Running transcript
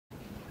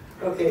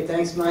Okay,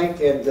 thanks, Mike.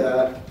 And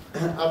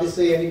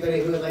obviously,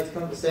 anybody who would like to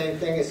come up and say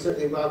anything is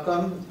certainly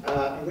welcome.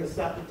 I'm going to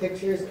stop the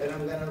pictures, and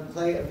I'm going to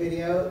play a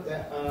video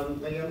that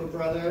my younger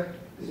brother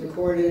has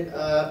recorded.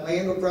 My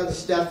younger brother,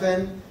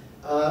 Steffan.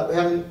 You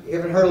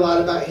haven't heard a lot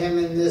about him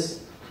in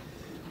this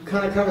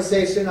kind of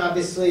conversation.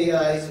 Obviously,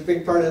 he's a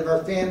big part of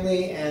our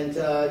family, and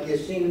you've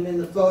seen him in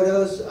the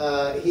photos.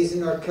 He's in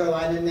North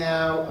Carolina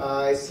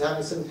now. He's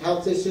having some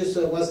health issues,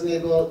 so wasn't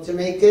able to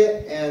make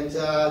it.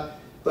 And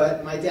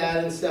but my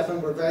dad and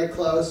Steffan were very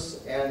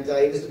close, and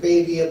he was the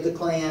baby of the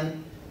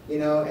clan, you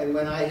know. And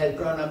when I had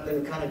grown up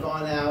and kind of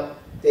gone out,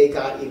 they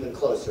got even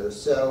closer.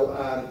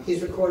 So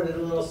he's recorded a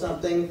little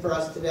something for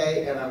us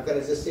today, and I'm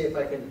going to just see if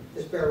I can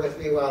just bear with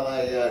me while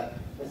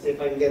let's see if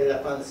I can get it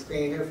up on the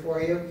screen here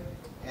for you.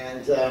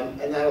 And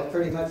that'll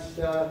pretty much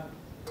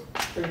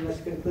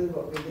conclude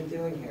what we've been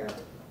doing here.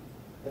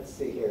 Let's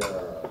see here.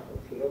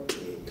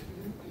 Okay.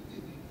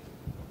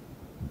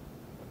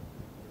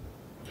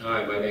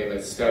 Hi, my name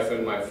is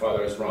Steffan. My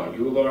father is Ron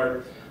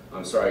Goulart.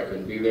 I'm sorry I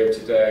couldn't be there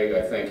today.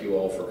 I thank you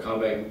all for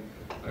coming.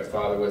 My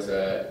father was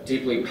a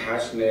deeply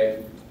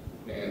passionate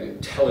and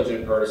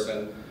intelligent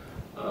person,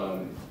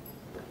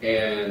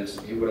 and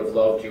he would have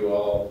loved you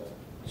all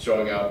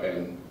showing up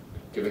and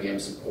giving him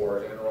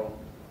support in general.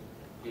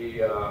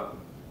 He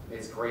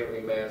is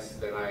greatly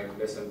missed, and I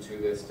miss him to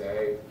this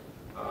day.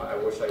 I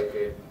wish I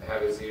could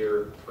have his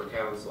ear for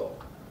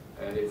counsel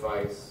and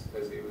advice,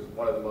 because he was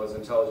one of the most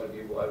intelligent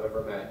people I've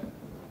ever met,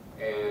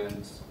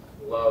 and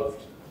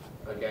loved,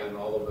 again,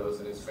 all of those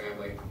in his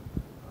family.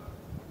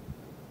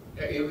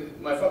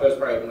 My father was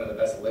probably one of the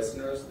best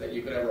listeners that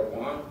you could ever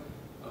want.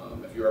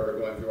 If you're ever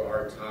going through a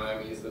hard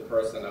time, he's the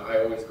person that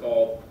I always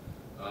called.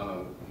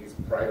 He's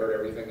probably heard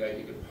everything that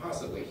you could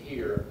possibly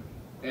hear,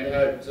 and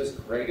had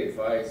just great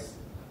advice,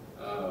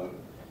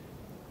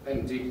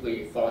 and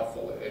deeply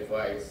thoughtful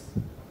advice.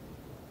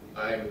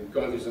 I'm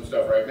going through some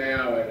stuff right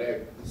now,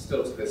 and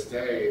still to this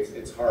day,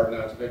 it's hard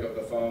not to pick up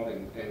the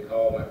phone and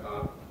call my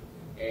pop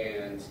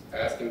and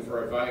ask him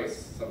for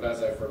advice.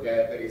 Sometimes I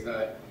forget that he's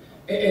not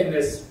in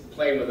this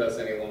plane with us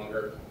any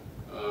longer.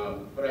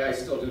 But I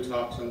still do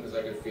talk to him because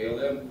I can feel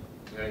him,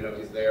 and I know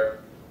he's there.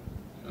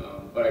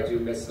 But I do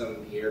miss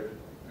him here.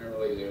 I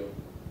really do.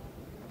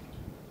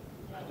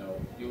 I know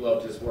you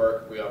loved his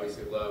work. We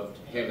obviously loved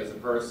him as a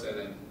person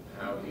and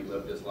how he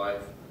lived his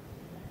life.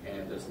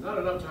 And there's not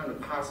enough time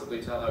to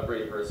possibly tell how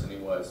great a person he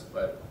was.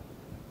 But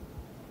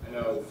I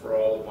know for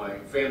all of my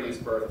family's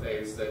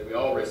birthdays that we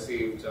all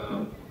received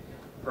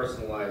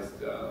personalized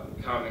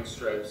comic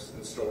strips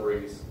and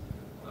stories.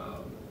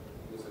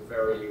 He was a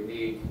very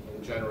unique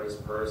and generous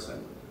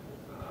person.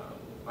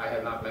 I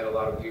have not met a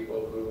lot of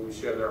people who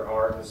share their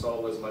heart and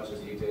soul as much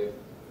as he did.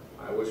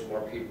 I wish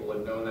more people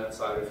had known that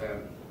side of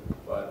him,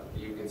 but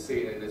you can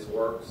see it in his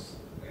works,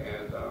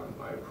 and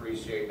I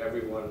appreciate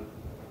everyone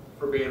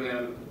for being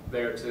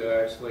there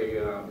to actually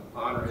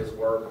honor his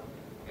work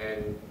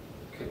and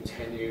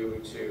continue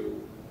to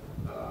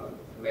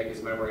make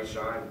his memory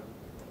shine.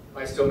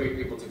 I still meet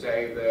people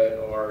today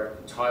that are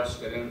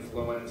touched and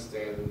influenced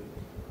and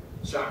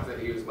shocked that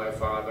he was my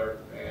father,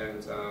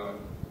 and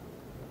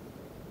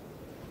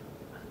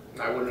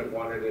I wouldn't have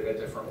wanted it a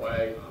different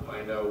way.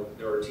 I know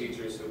there are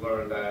teachers who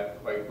learned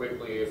that quite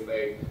quickly. If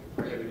they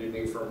prohibited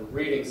me from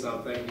reading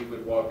something, he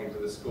would walk into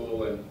the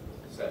school and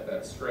set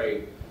that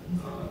straight.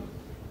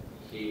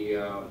 He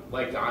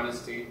liked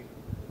honesty.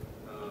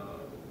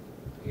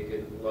 He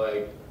didn't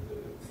like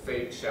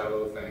fake,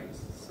 shallow things.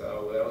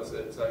 So that was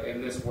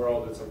in this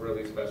world, it's a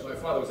really special. My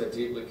father was a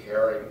deeply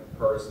caring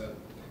person.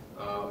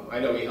 I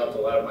know he helped a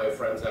lot of my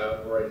friends out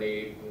who were in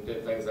need and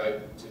did things I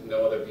didn't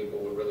know other people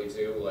would really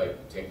do,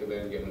 like take them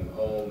in, give them a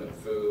home and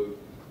food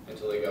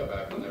until they got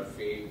back on their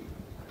feet.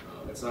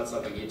 It's not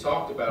something he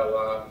talked about a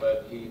lot,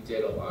 but he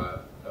did a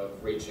lot of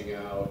reaching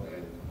out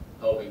and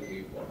helping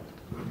people,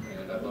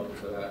 and I love him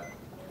for that.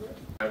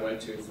 I went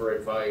to for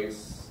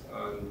advice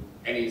on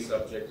any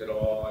subject at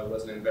all. I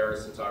wasn't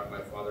embarrassed to talk to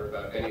my father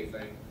about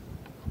anything.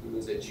 He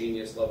was a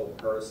genius level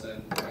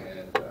person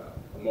and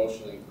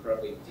emotionally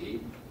incredibly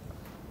deep,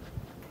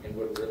 and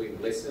would really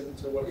listen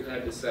to what you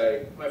had to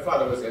say. My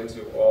father was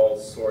into all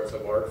sorts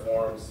of art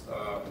forms.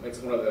 It's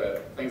one of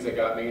the things that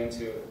got me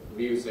into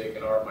music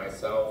and art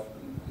myself,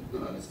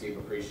 his deep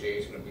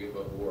appreciation of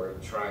people who were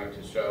trying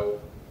to show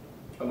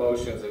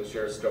emotions and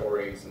share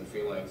stories and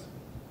feelings.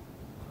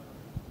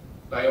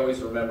 I always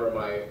remember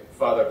my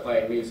father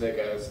playing music,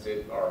 as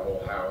did our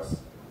whole house.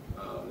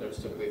 There's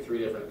typically 3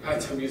 different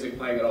kinds of music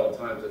playing at all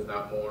times, if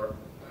not more.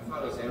 My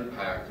father's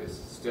impact is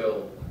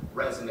still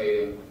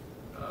resonating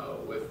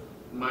with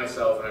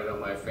myself, and I know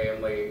my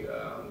family.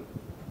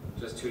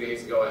 Just 2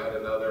 days ago, I had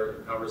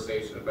another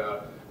conversation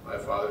about my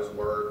father's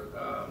work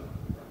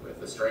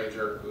with a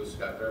stranger who's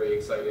got very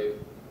excited,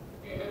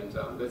 and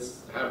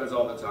this happens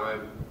all the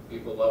time.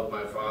 People love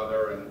my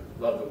father and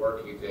love the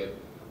work he did.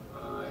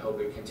 I hope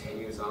it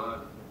continues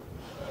on.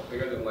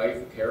 Bigger than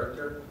life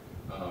character.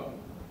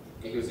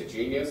 He was a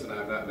genius, and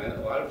I've not met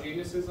a lot of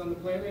geniuses on the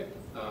planet.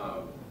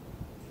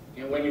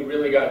 And when you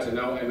really got to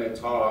know him and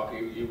talk,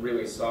 you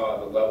really saw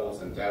the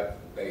levels and depth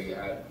that he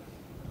had.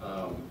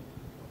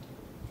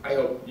 I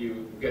hope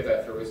you get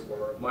that through his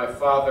work. My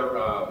father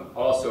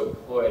also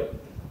put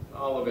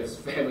all of his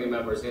family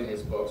members in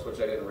his books, which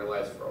I didn't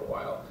realize for a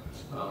while,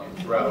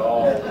 throughout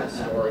all the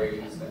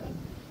stories and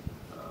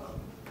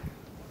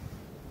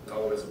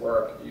all of his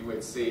work. You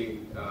would see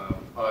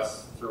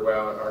us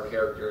throughout our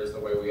characters, the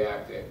way we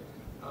acted.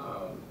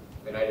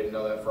 And I didn't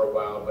know that for a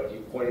while, but he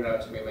pointed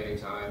out to me many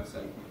times,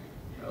 and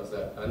that was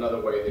another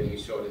way that he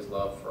showed his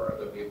love for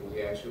the people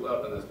he actually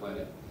loved on this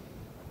planet.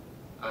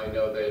 I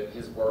know that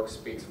his work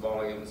speaks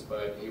volumes,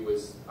 but he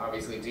was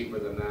obviously deeper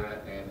than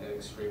that, and an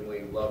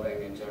extremely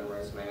loving and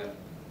generous man.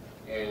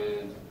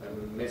 And I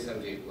miss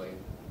him deeply,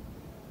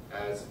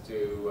 as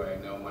do I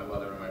know my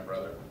mother and my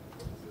brother.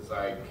 Because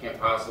I can't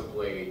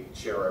possibly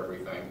share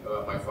everything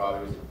about my father.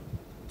 He was a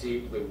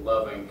deeply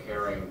loving,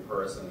 caring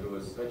person who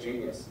was a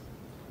genius.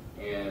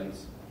 And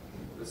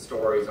the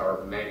stories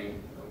are many,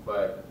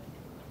 but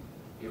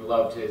he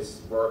loved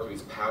his work, he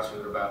was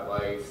passionate about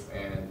life,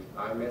 and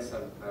I miss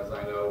him, as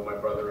I know my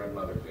brother and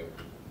mother do.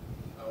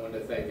 I want to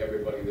thank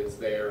everybody that's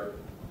there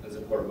in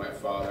support of my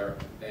father,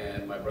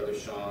 and my brother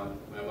Sean,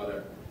 my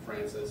mother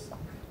Frances.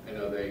 I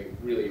know they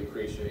really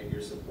appreciate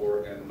your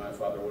support, and my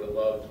father would have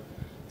loved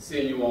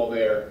seeing you all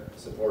there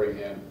supporting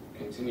him.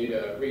 Continue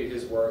to read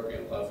his work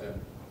and love him.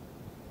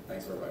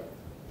 Thanks, everybody.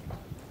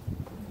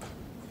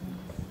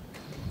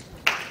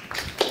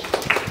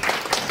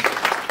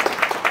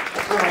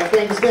 All right,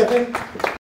 thank you, Steffan.